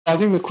I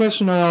think the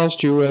question I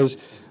asked you was,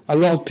 a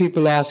lot of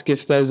people ask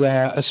if there's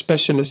a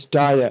specialist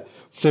diet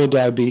for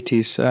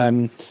diabetes.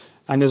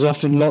 And there's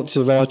often lots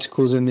of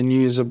articles in the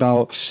news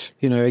about,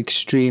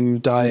 extreme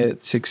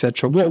diets,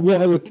 etc. What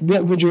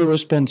would your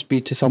response be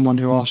to someone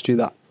who asked you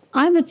that?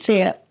 I would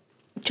say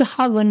to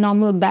have a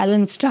normal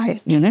balanced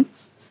diet,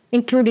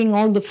 including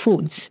all the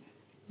foods,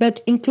 but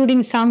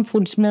including some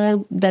foods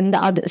more than the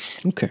others.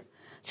 Okay.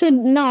 So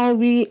now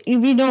we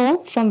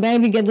know from where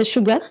we get the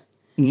sugar.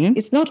 Mm-hmm.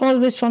 It's not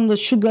always from the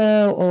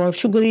sugar or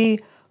sugary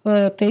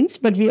things,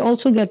 but we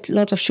also get a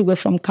lot of sugar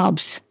from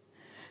carbs.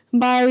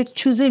 By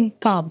choosing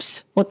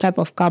carbs, what type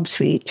of carbs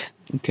we eat,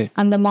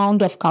 and the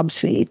amount of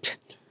carbs we eat.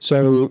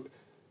 So,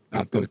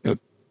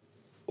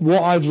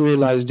 what I've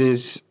realized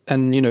is,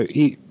 and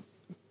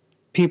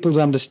people's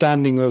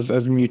understanding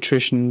of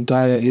nutrition,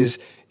 diet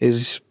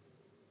is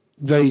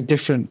very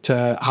different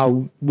to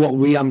what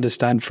we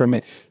understand from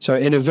it. So,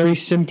 in a very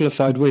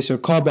simplified way, so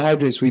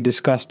carbohydrates we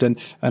discussed and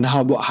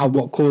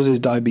what causes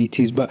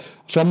diabetes. But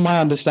from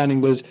my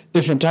understanding, there's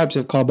different types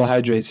of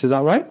carbohydrates. Is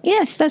that right?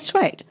 Yes, that's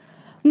right.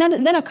 Now,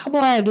 there are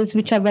carbohydrates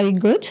which are very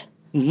good,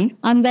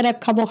 and there are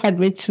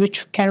carbohydrates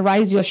which can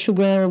rise your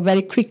sugar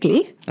very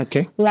quickly.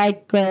 Okay.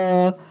 Like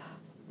the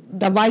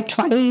white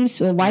rice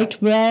or white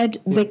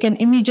bread, they can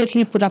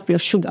immediately put up your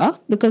sugar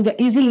because they're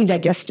easily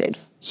digested.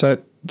 So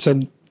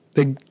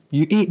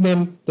you eat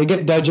them, they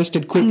get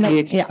digested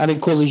quickly, and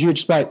it causes a huge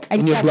spike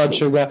in your blood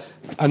sugar,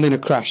 and then a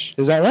crash.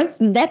 Is that right?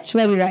 That's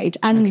very right,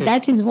 and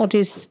that is what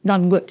is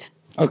not good.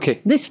 Okay.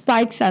 These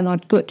spikes are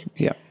not good.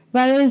 Yeah.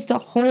 Whereas the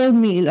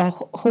wholemeal,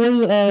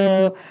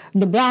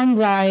 the brown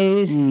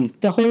rice,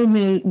 the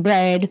wholemeal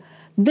bread,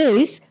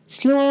 this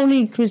slowly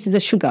increases the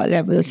sugar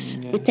levels.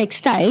 Yeah. It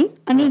takes time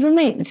and it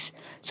remains.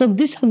 So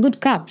these are good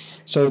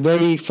carbs. So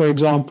for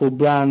example,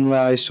 brown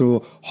rice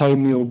or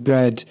wholemeal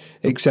bread,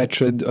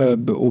 etc.,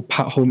 or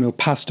wholemeal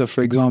pasta,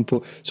 for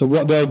example. So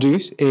what they'll do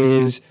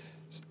is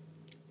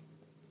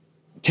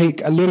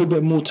take a little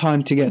bit more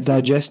time to get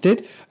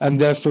digested and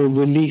therefore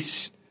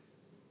release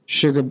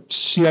sugar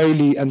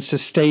slowly and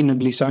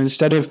sustainably. So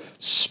instead of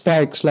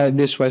spikes like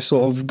this, we're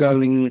sort of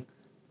going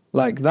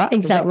like that.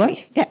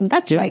 Exactly. Yeah,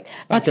 that's right.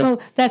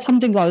 That's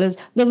something called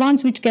the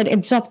ones which get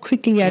absorbed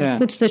quickly and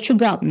puts the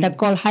sugar up. They're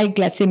called high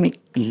glycaemic.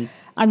 Mm-hmm.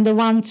 And the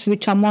ones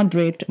which are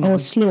moderate or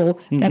slow,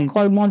 they're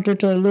called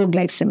moderate or low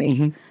glycemic.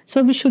 Mm-hmm.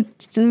 So we should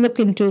look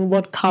into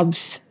what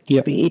carbs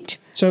we eat.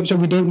 So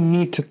we don't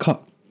need to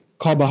cut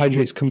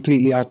carbohydrates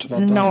completely out of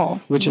our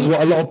diet, which is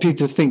what a lot of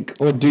people think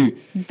or do.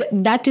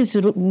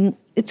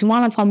 It's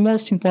one of our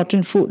most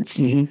important foods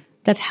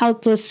that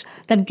helps us,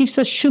 that gives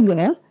us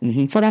sugar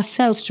for our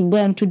cells to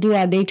burn to do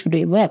our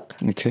day-to-day work.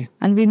 Okay.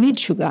 And we need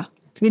sugar.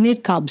 We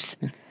need carbs.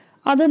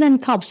 Other than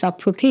carbs are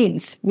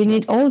proteins. We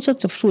need all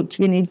sorts of foods.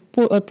 We need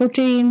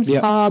proteins,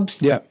 carbs,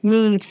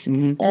 meats,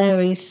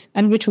 oils,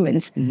 and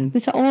vitamins.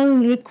 These are all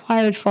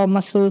required for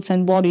muscles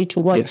and body to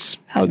work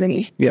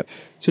healthily. Yeah.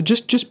 So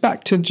just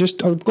back to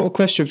I've got a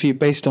question for you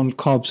based on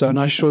carbs. And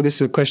I'm sure this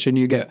is a question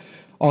you get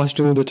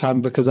asked all the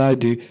time because I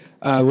do.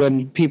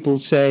 When people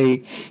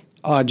say,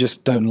 I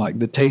just don't like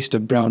the taste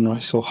of brown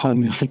rice or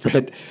wholemeal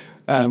bread.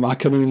 I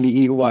can only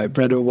eat white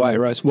bread or white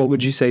rice. What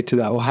would you say to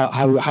that? Or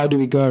how do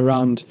we go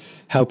around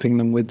helping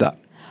them with that?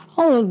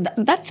 Oh,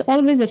 that's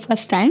always the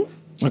first time.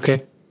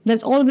 Okay.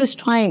 There's always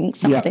trying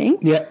something.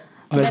 Yeah.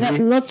 There are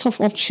lots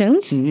of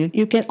options.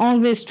 You can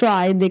always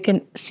try. They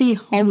can see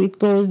how it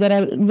goes. There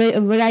are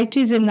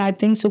varieties in, I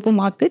think,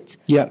 supermarkets.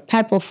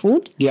 Type of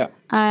food. Yeah.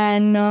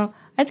 And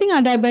I think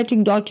our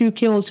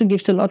diabetic.uk also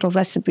gives a lot of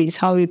recipes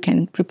how you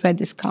can prepare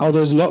this carb. Oh,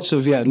 there's lots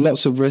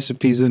of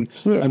recipes and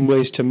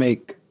ways to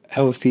make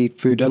healthy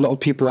food. A lot of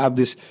people have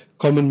this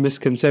common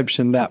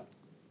misconception that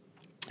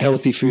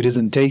healthy food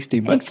isn't tasty,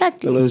 but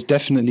there's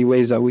definitely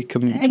ways that we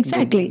can.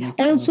 Exactly.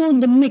 Also,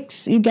 the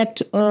mix, you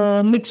get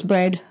mixed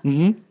bread.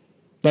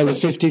 Like the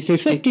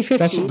 50-50.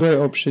 That's a great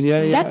option.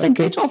 That's a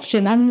great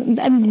option.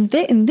 And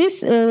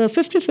this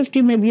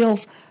 50-50 may be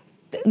of,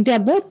 they're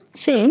both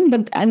same,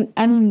 but and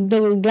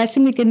the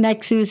glycemic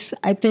index is,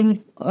 I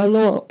think,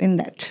 low in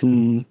that.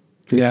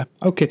 Yeah.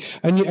 Okay.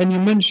 And you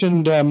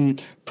mentioned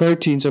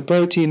protein. So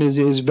protein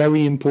is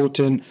very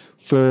important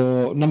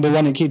for, number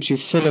one, it keeps you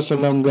fuller for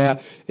longer.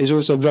 It's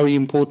also very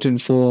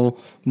important for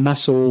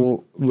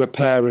muscle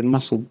repair and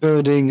muscle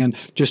building and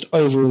just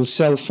overall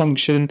cell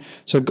function.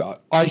 So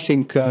I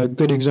think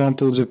good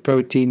examples of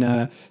protein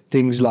are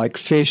things like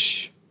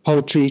fish,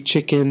 poultry,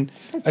 chicken,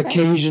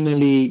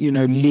 occasionally,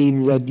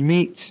 lean red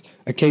meats.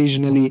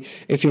 Occasionally,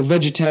 if you're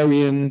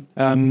vegetarian,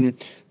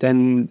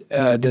 then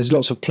there's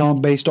lots of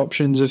plant-based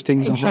options of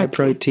things that are high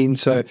protein.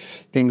 So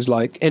things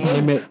like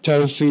in-limit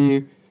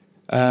tofu,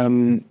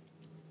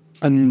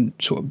 and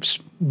sort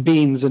of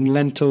beans and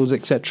lentils,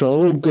 etc.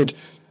 All good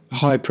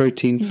high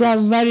protein foods. They are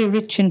very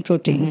rich in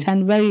proteins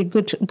and very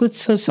good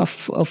source of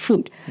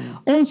food.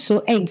 Also,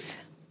 eggs.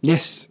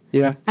 Yes.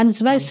 Yeah. And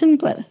it's very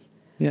simple.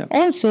 Yeah.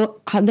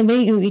 Also, the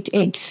way you eat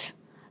eggs.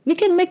 We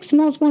can make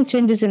small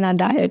changes in our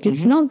diet.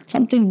 It's not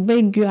something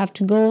big you have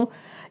to go.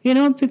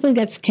 People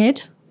get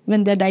scared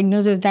when they're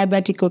diagnosed as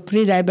diabetic or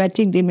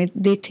pre-diabetic,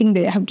 they think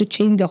they have to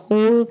change the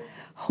whole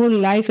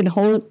life and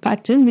whole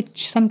pattern,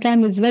 which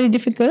sometimes is very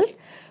difficult.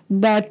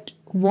 But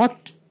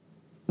what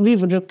we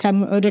would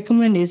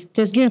recommend is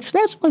just doing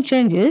small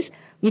changes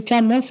which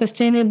are more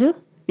sustainable.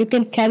 You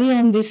can carry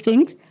on these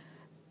things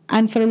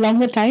and for a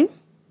longer time.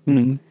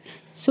 Mm.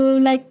 So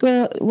like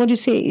what you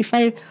say,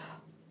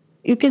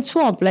 you can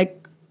swap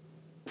like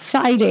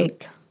side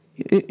egg.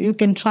 You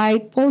can try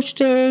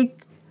poached egg,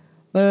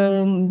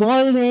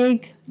 boiled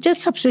egg,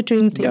 just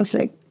substituting things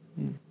like.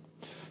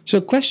 So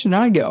a question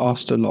I get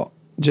asked a lot,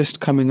 just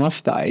coming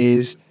off that,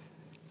 is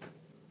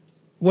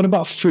what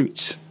about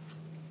fruits?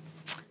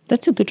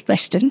 That's a good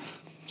question.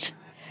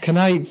 Can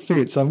I eat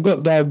fruits? I've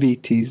got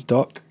diabetes,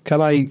 Doc.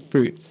 Can I eat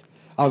fruits?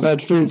 I've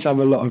heard fruits have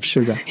a lot of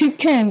sugar. You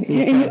can.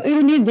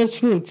 You need those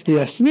fruits.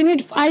 Yes. We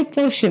need 5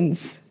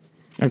 portions.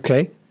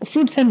 Okay.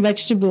 Fruits and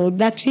vegetables,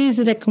 that is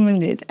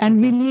recommended.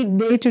 And we need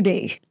day to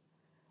day.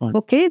 Right.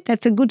 Okay?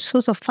 That's a good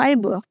source of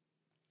fiber,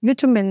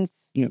 vitamins.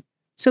 Yeah.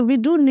 So we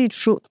do need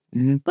fruit.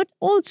 Mm-hmm. But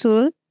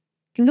also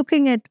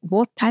looking at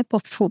what type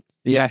of fruit.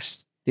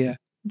 Yes. Yeah.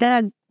 There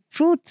are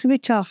fruits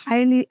which are high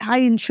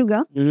in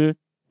sugar. Mm-hmm.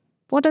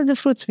 What are the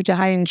fruits which are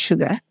high in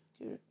sugar?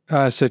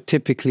 So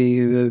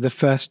typically the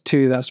first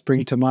 2 that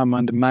spring to my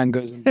mind are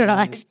mangoes and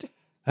bananas,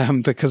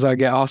 Right. because I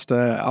get asked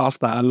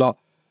that a lot.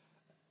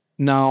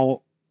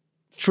 Now,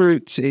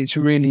 fruits, it's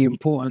really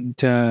important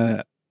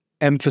to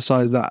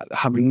emphasize that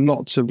have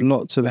lots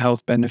of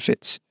health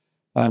benefits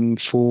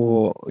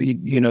for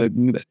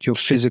your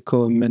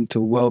physical and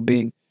mental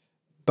well-being.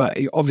 But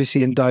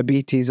obviously in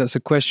diabetes, that's a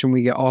question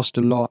we get asked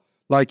a lot.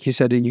 Like you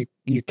said,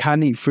 you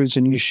can eat fruits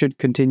and you should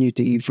continue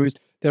to eat fruits.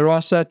 There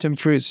are certain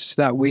fruits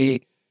that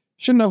we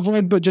shouldn't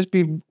avoid, but just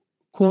be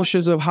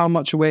cautious of how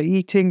much we're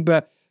eating.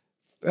 But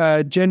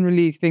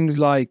generally things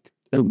like,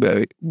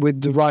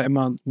 with the right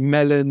amount,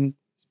 melon,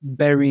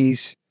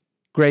 berries,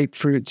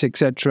 grapefruits,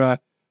 etc.,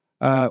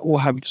 all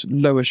have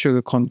lower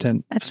sugar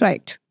content. That's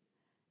right.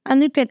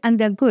 And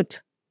they're good.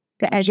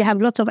 As you have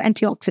lots of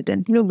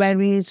antioxidants,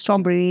 blueberries,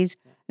 strawberries,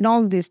 and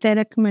all this, they're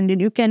recommended.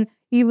 You can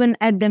even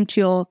add them to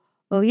your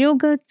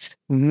yogurt,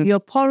 Mm-hmm. your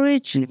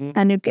porridge, Mm-hmm.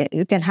 and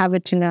you can have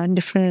it in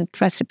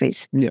different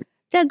recipes. Yeah.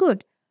 They're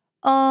good.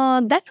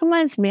 That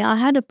reminds me, I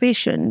had a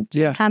patient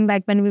come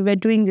back when we were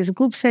doing this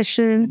group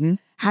session, Mm-hmm.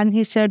 and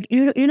he said,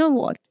 you know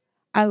what?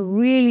 I'm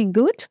really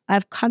good.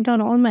 I've cut down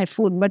all my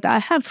food, but I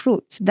have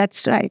fruits.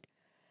 That's right.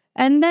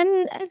 And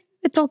then as we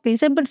were talking, he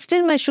said, but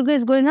still my sugar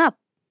is going up.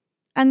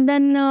 And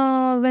then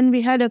when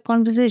we had a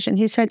conversation,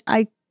 he said,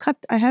 I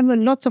have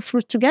lots of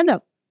fruits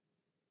together.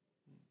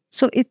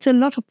 So it's a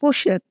lot of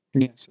portion.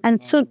 Yes.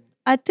 And so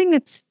I think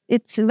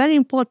it's very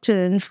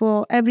important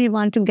for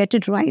everyone to get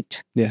it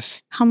right.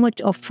 Yes. How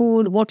much of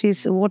food, what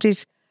is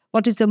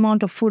the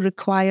amount of food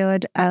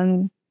required,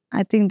 and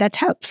I think that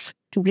helps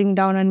to bring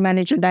down and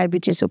manage your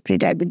diabetes or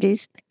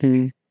pre-diabetes.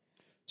 Mm-hmm.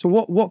 So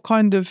what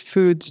kind of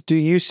foods do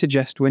you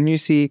suggest when you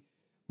see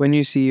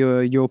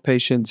your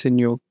patients in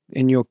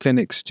your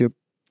clinics, your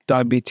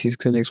diabetes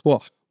clinics?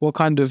 What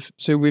kind of,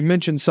 so we've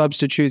mentioned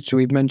substitutes,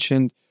 we've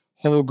mentioned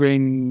whole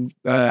grain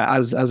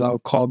as our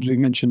carbs, we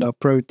mentioned our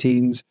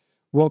proteins.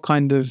 What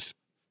kind of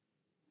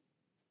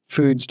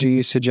foods do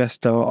you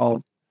suggest are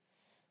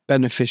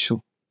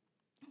beneficial?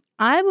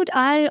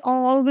 I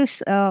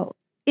always,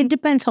 it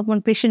depends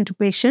upon patient to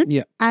patient.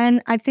 Yeah.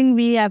 And I think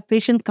we have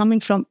patients coming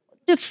from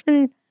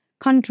different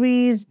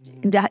countries,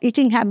 their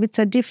eating habits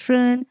are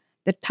different,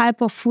 the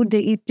type of food they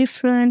eat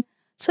different.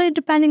 So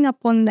depending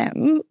upon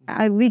them,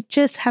 I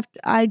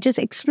just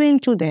explain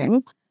to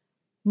them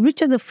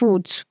which are the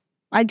foods.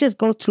 I just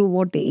go through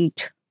what they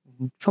eat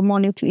from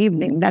morning to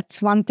evening. That's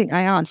one thing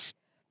I ask,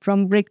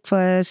 from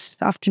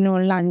breakfast,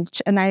 afternoon,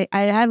 lunch. And I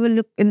have a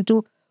look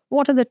into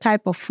what are the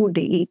type of food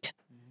they eat.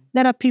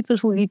 There are people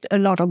who eat a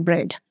lot of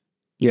bread.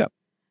 Yeah.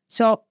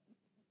 So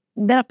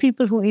there are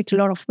people who eat a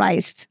lot of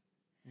rice.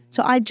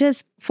 So I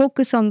just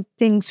focus on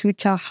things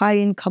which are high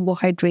in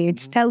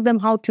carbohydrates, tell them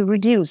how to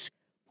reduce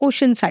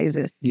portion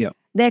sizes. Yeah.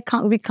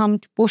 We come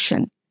to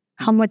portion,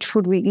 how much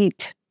food we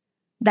eat.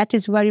 That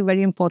is very,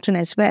 very important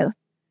as well.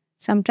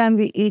 Sometimes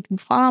we eat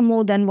far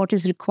more than what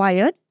is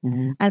required.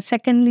 Mm-hmm. And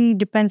secondly,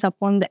 depends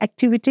upon the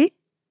activity,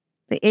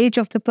 the age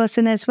of the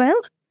person as well.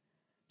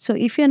 So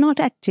if you're not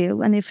active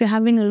and if you're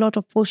having a lot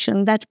of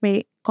portion, that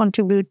may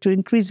contribute to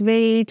increased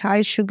weight,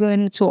 high sugar,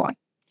 and so on.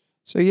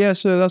 So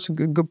that's a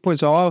good point.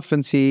 So I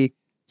often see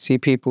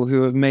people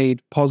who have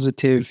made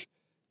positive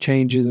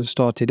changes and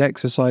started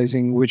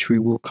exercising, which we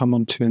will come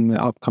on to in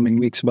the upcoming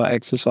weeks about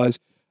exercise.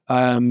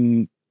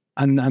 And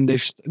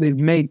they've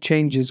made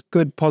changes,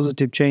 good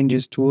positive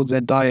changes towards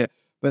their diet,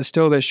 but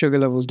still their sugar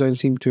levels don't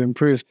seem to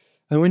improve.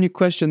 And when you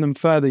question them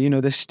further,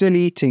 they're still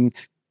eating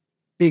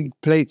big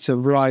plates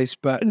of rice,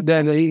 but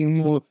then they're eating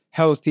more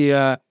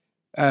healthier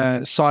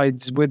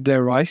sides with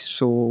their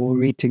rice,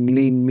 or eating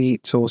lean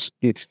meats,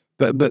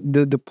 but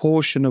the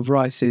portion of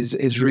rice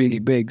is really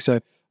big. So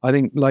I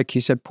think, like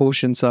you said,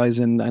 portion size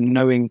and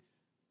knowing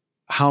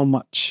how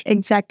much.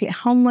 Exactly,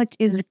 how much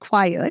is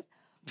required.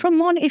 From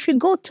morning, if you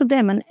go to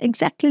them and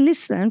exactly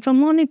listen, from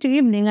morning to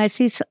evening, I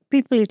see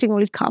people eating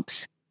only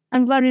carbs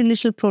and very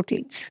little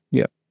proteins.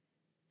 Yeah.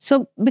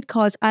 So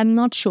because I'm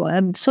not sure.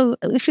 So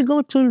if you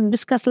go to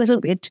discuss a little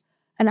bit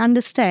and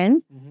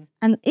understand,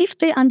 and if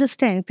they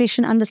understand,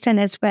 patient understand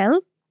as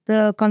well,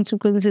 the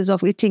consequences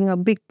of eating a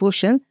big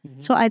portion.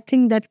 So I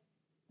think that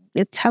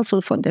it's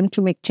helpful for them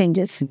to make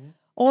changes.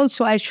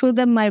 Also, I show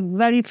them my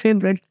very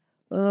favorite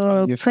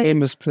your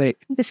famous plate.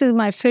 This is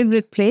my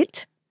favorite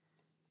plate.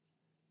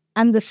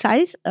 And the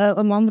size,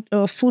 amount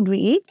of food we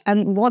eat,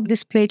 and what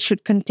this plate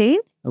should contain.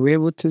 Are we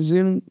able to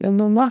zoom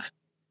in on that?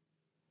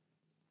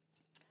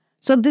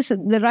 So this is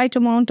the right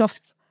amount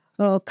of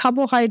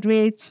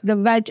carbohydrates, the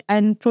veg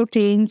and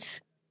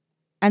proteins,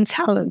 and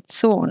salad,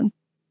 so on.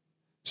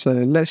 So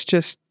let's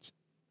just...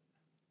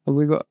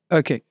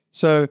 Okay,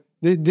 so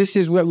this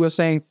is what we're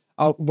saying.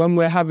 When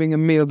we're having a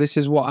meal, this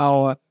is what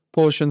our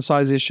portion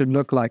sizes should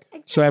look like.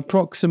 So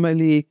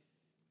approximately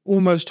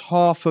almost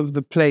half of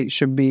the plate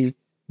should be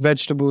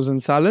vegetables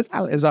and salad.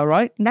 Is that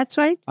right? That's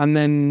right. And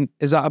then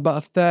is that about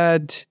a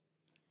third?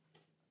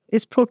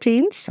 Is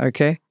proteins.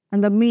 Okay.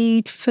 And the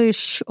meat,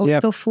 fish,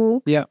 or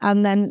tofu. Yeah.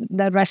 And then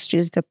the rest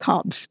is the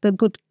carbs, the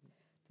good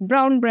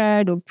brown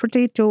bread or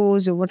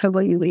potatoes or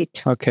whatever you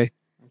eat. Okay.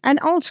 And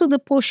also the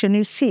portion,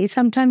 you see,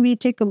 sometimes we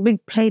take a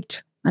big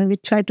plate and we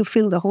try to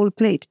fill the whole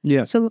plate.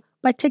 Yeah. So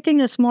by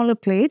taking a smaller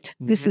plate,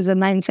 this is a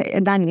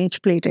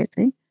 9-inch plate, I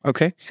think.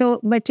 Okay. So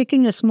by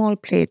taking a small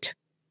plate,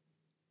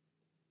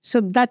 so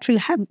that will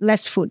have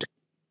less food.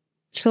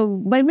 So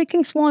by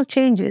making small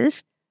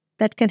changes,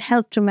 that can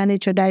help to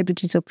manage your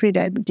diabetes or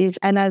pre-diabetes,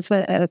 and as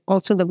well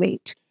also the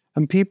weight.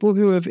 And people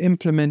who have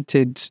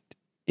implemented,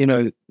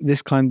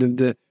 this kind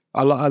of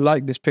I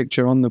like this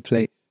picture on the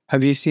plate.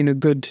 Have you seen a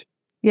good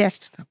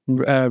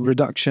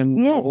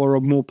reduction or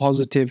a more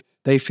positive?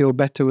 They feel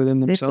better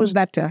within themselves? They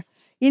feel better.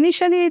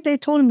 Initially, they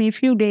told me a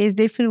few days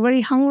they feel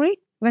very hungry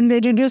when they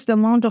reduce the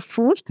amount of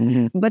food,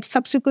 but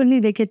subsequently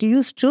they get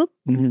used to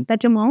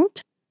that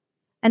amount.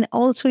 And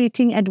also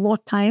eating at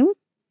what time.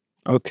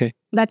 Okay.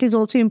 That is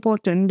also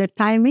important, the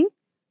timing.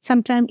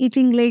 Sometimes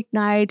eating late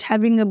night,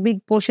 having a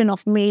big portion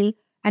of meal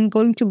and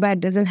going to bed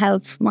doesn't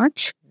help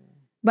much.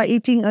 By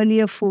eating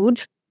earlier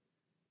food.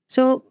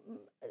 So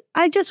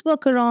I just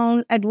work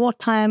around at what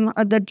time,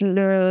 that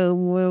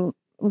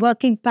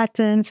working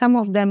pattern. Some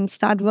of them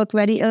start work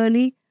very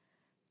early,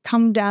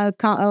 come down,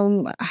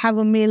 have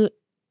a meal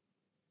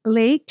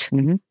late,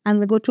 and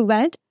they go to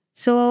bed.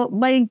 So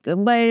by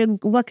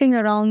working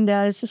around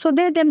us, so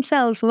they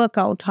themselves work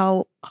out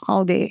how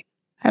they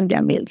have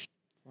their meals.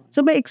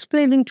 So by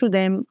explaining to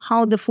them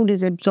how the food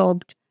is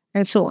absorbed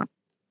and so on.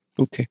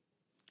 Okay.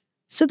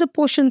 So the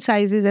portion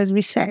sizes, as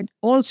we said,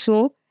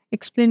 also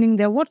explaining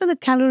what are the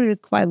calorie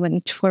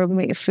requirements for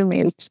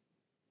females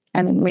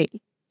and a male.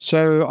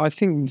 So I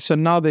think,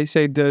 now they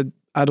say the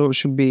adult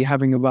should be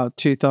having about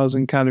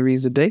 2,000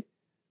 calories a day.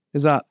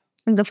 Is that?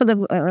 For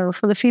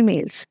the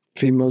females.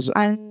 Females.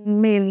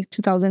 And male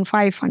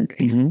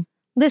 2,500.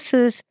 This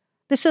is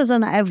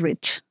an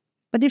average.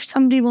 But if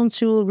somebody wants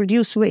to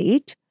reduce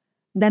weight,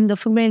 then the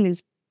female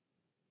is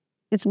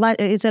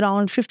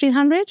around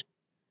 1,500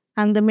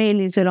 and the male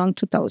is around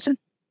 2,000.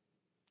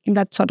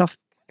 That sort of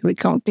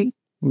recounting.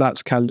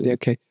 That's calorie,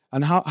 okay.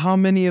 And how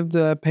many of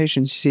the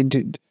patients you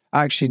see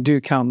actually do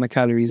count the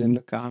calories and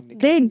look at how many?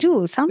 They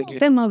do. Some of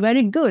them are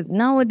very good.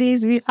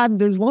 Nowadays, we have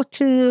the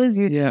watches.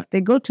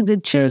 They go to the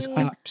gym. There's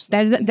apps.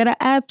 There are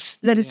apps.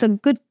 There is a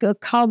good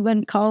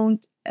carbon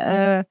count,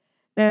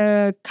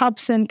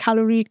 carbs and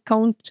calorie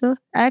counter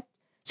app.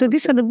 So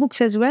these are the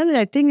books as well.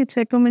 I think it's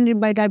recommended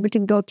by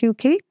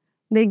diabetic.uk.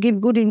 They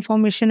give good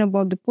information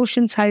about the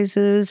portion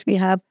sizes. We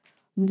have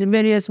the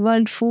various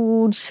world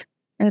foods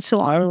and so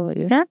on.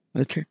 Yeah.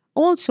 Okay.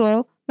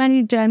 Also,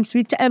 many times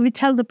we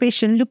tell the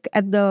patient, look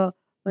at the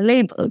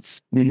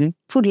labels,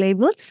 food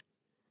labels,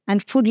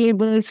 and food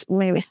labels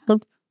may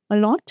help a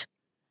lot.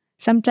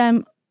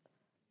 Sometimes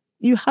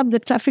you have the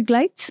traffic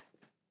lights,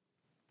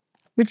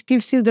 which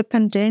gives you the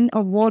content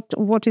of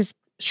what is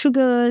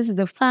sugars,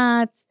 the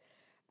fats,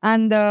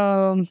 and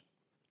the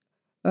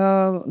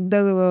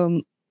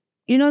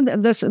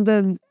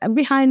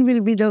behind will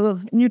be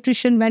the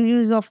nutrition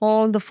values of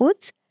all the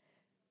foods.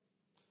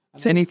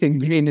 So anything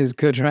green is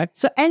good, right?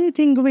 So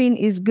anything green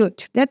is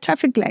good. There are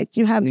traffic lights.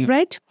 You have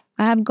bread.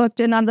 I have got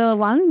another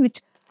one which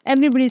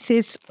everybody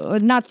says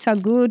nuts are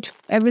good.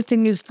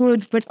 Everything is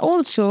good. But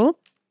also,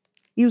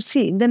 you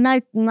see, the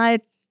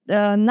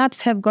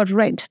nuts have got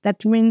red.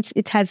 That means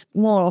it has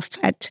more of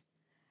fat.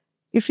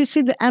 If you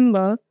see the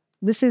amber,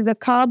 this is the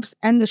carbs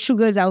and the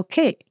sugars are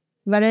okay,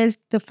 whereas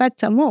the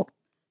fats are more.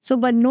 So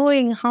by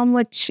knowing how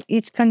much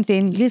it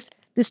contains,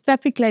 this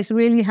traffic lights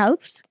really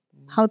helps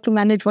how to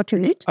manage what you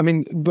eat. I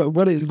mean, but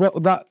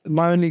the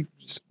only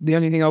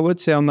thing I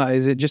would say on that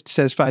is it just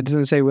says fat. It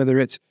doesn't say whether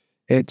it's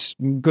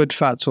good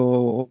fats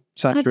or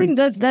saturated.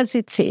 I think that's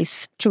it says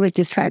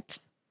saturated fats.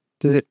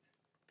 Does it?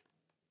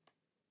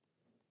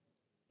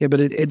 Yeah, but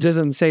it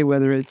doesn't say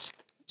whether it's...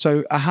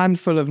 So a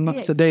handful of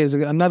nuts a day is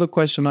another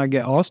question I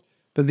get asked,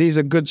 but these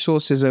are good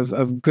sources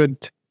of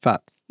good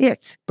fats.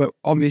 Yes. But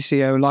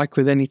obviously, like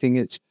with anything,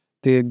 it's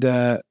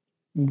the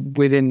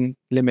within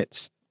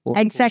limits.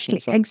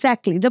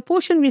 Exactly. The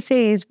portion we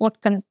say is what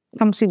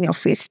comes in your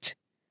fist.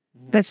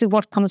 That's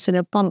what comes in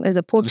a palm as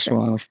a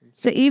portion.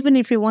 So even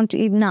if you want to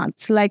eat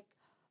nuts, like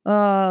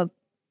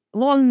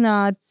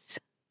walnuts,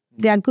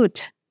 they are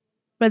good.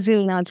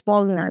 Brazil nuts,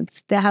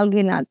 walnuts, they're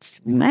healthy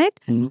nuts, right?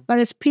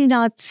 Whereas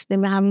peanuts, they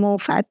may have more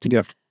fat.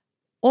 Yeah.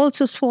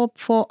 Also swap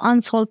for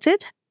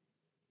unsalted.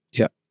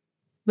 Yeah.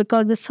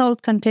 Because the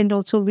salt content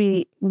also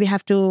we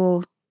have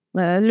to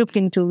look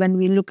into when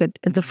we look at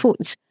the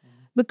foods.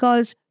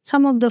 Because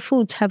some of the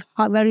foods have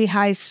very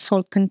high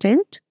salt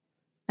content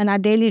and our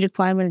daily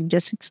requirement is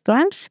just 6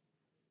 grams.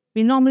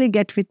 We normally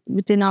get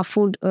within our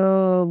food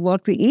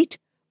what we eat,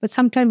 but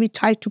sometimes we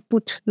try to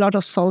put a lot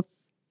of salt,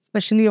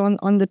 especially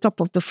on the top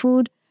of the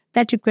food,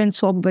 that you can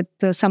swap with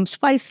some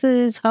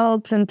spices,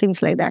 herbs, and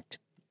things like that.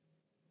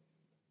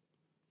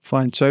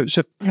 Fine. So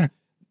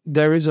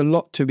there is a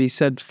lot to be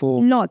said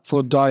for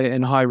diet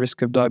and high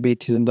risk of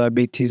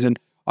diabetes. And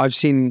I've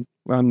seen,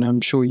 and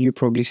I'm sure you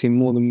probably seen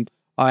more than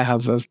I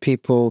have, of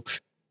people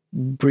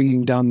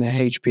bringing down their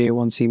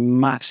HbA1c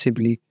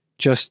massively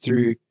just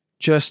through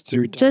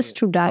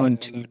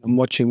diet and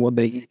watching what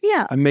they eat.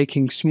 Yeah. And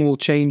making small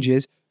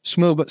changes,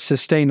 small but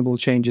sustainable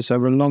changes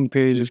over a long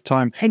period of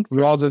time,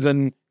 rather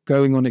than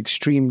going on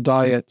extreme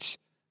diets,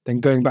 then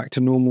going back to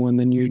normal, and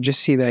then you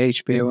just see the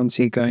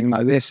HbA1c going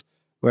like this.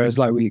 Whereas,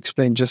 like we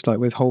explained, just like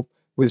with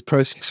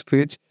processed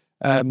foods,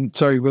 with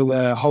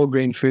whole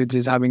grain foods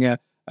is having a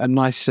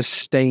nice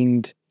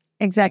sustained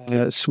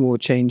small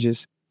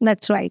changes.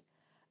 That's right.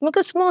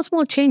 Because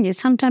small changes,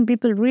 sometimes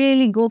people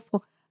really go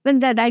for, when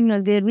they're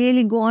diagnosed, they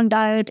really go on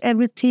diet,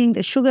 everything,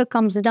 the sugar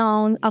comes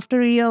down.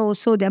 After a year or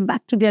so, they're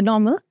back to their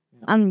normal.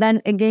 And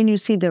then again, you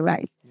see the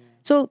rise.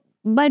 So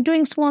by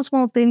doing small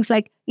things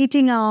like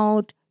eating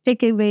out,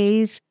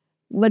 takeaways,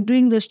 but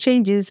doing those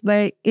changes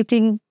by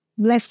eating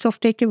less of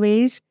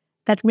takeaways,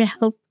 that may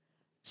help.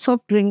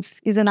 Soft drinks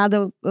is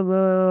another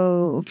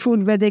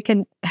food where they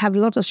can have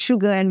lots of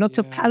sugar and lots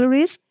of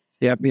calories.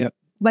 Yep.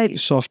 By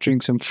soft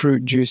drinks and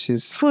fruit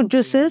juices.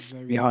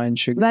 Very high in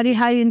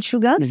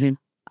sugar. Mm-hmm.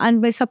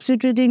 And by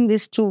substituting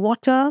this to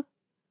water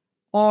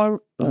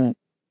or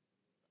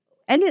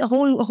any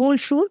whole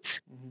fruits,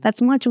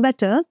 that's much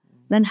better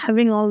than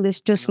having all this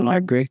just. I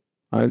agree.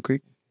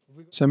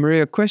 So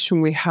Maria, a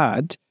question we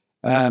had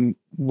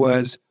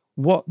was,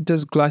 what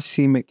does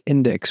glycemic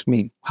index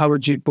mean?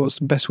 What's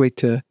the best way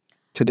to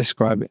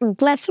describe it?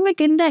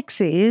 Glycemic index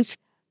is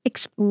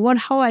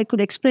how I could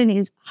explain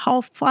is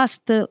how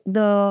fast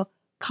the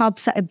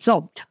carbs are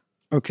absorbed.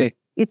 Okay.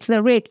 It's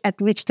the rate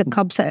at which the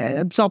carbs are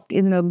absorbed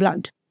in the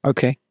blood.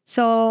 Okay.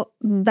 So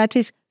that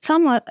is,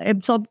 some are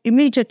absorbed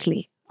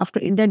immediately after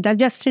they're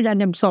digested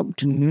and absorbed.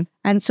 Mm-hmm.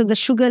 And so the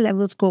sugar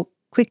levels go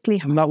quickly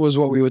high. And that was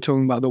what we were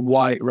talking about, the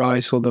white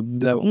rice or the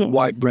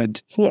white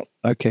bread. Yes.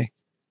 Okay.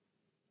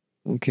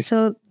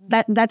 So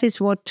that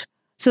is what.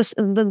 So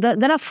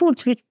there are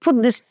foods which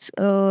put this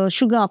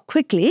sugar up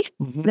quickly.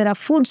 Mm-hmm. There are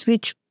foods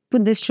which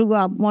put this sugar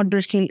up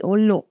moderately or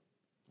low.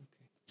 Okay.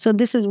 So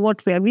this is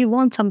what we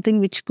want, something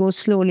which goes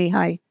slowly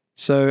high.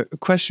 So a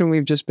question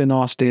we've just been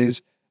asked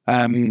is,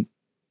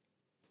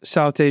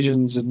 South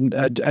Asians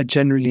are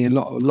generally, a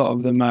lot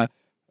of them are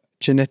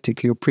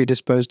genetically or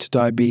predisposed to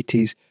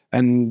diabetes,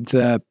 and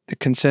the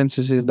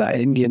consensus is that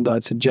Indian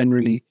diets are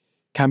generally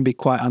can be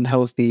quite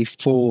unhealthy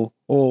for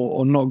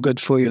or not good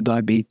for your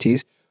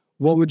diabetes.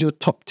 What would your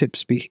top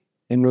tips be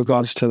in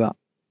regards to that?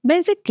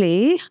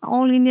 Basically,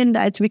 all Indian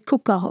diets, we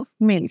cook our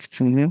meals.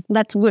 Mm-hmm.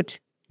 That's good.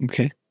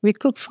 Okay. We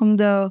cook from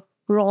the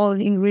raw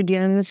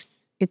ingredients.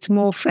 It's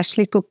more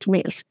freshly cooked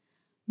meals.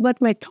 But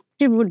my top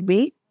tip would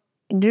be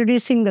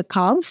reducing the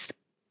carbs,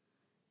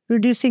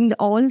 reducing the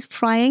oil,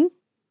 frying.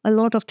 A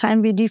lot of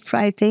time we deep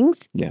fry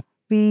things. Yeah.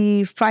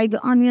 We fry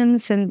the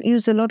onions and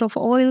use a lot of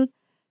oil.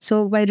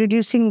 So by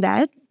reducing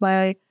that,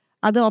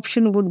 other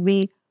option would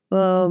be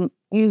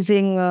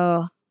using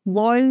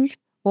boiled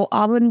or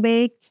oven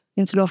baked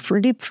instead of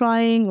deep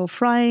frying or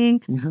frying,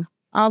 mm-hmm.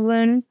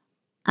 oven,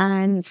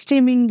 and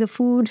steaming the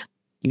food.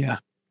 Yeah.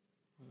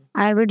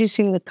 And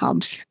reducing the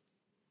carbs.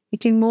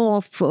 Eating more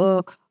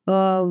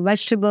of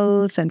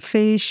vegetables and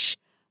fish,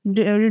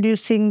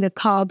 reducing the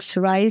carbs,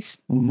 rice,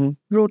 mm-hmm.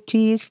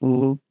 rotis,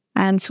 mm-hmm.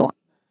 and so on.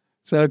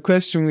 So a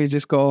question we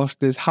just got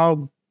asked is,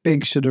 how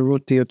big should a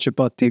roti or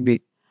chapati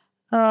be?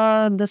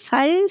 The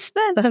size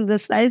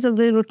of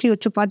the roti or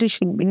chapati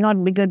should be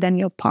not bigger than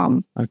your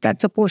palm. Okay.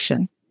 That's a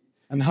portion.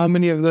 And how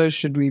many of those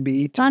should we be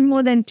eating? Not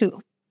more than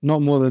 2.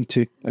 Not more than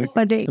 2. Okay.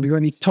 Per day. Have you got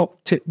any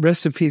top tip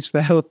recipes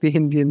for healthy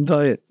Indian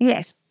diet?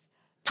 Yes.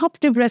 Top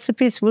tip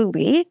recipes will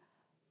be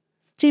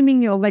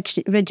steaming your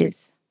veggies.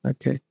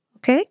 Okay.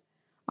 Okay.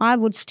 I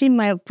would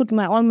put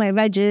all my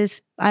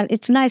veggies, and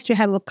it's nice to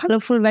have a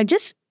colorful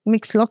veggies.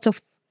 Mix lots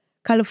of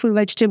colorful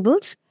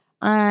vegetables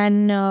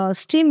and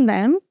steam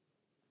them.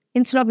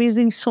 Instead of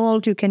using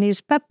salt, you can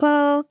use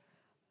pepper,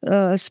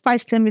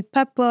 spice them with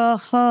pepper,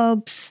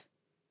 herbs,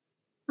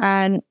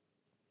 and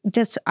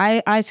just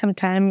I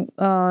sometimes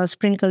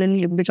sprinkle a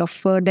little bit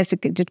of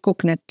desiccated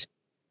coconut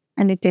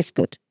and it tastes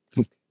good.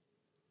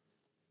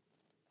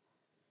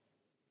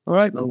 All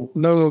right. No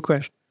more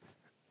questions.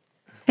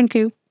 Thank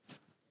you.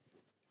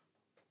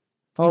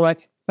 All right.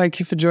 Thank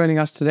you for joining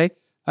us today.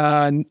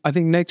 I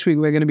think next week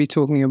we're going to be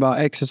talking about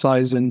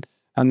exercise and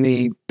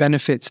the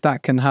benefits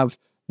that can have,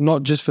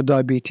 not just for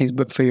diabetes,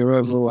 but for your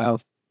overall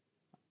health.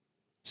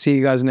 See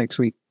you guys next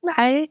week.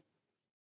 Bye.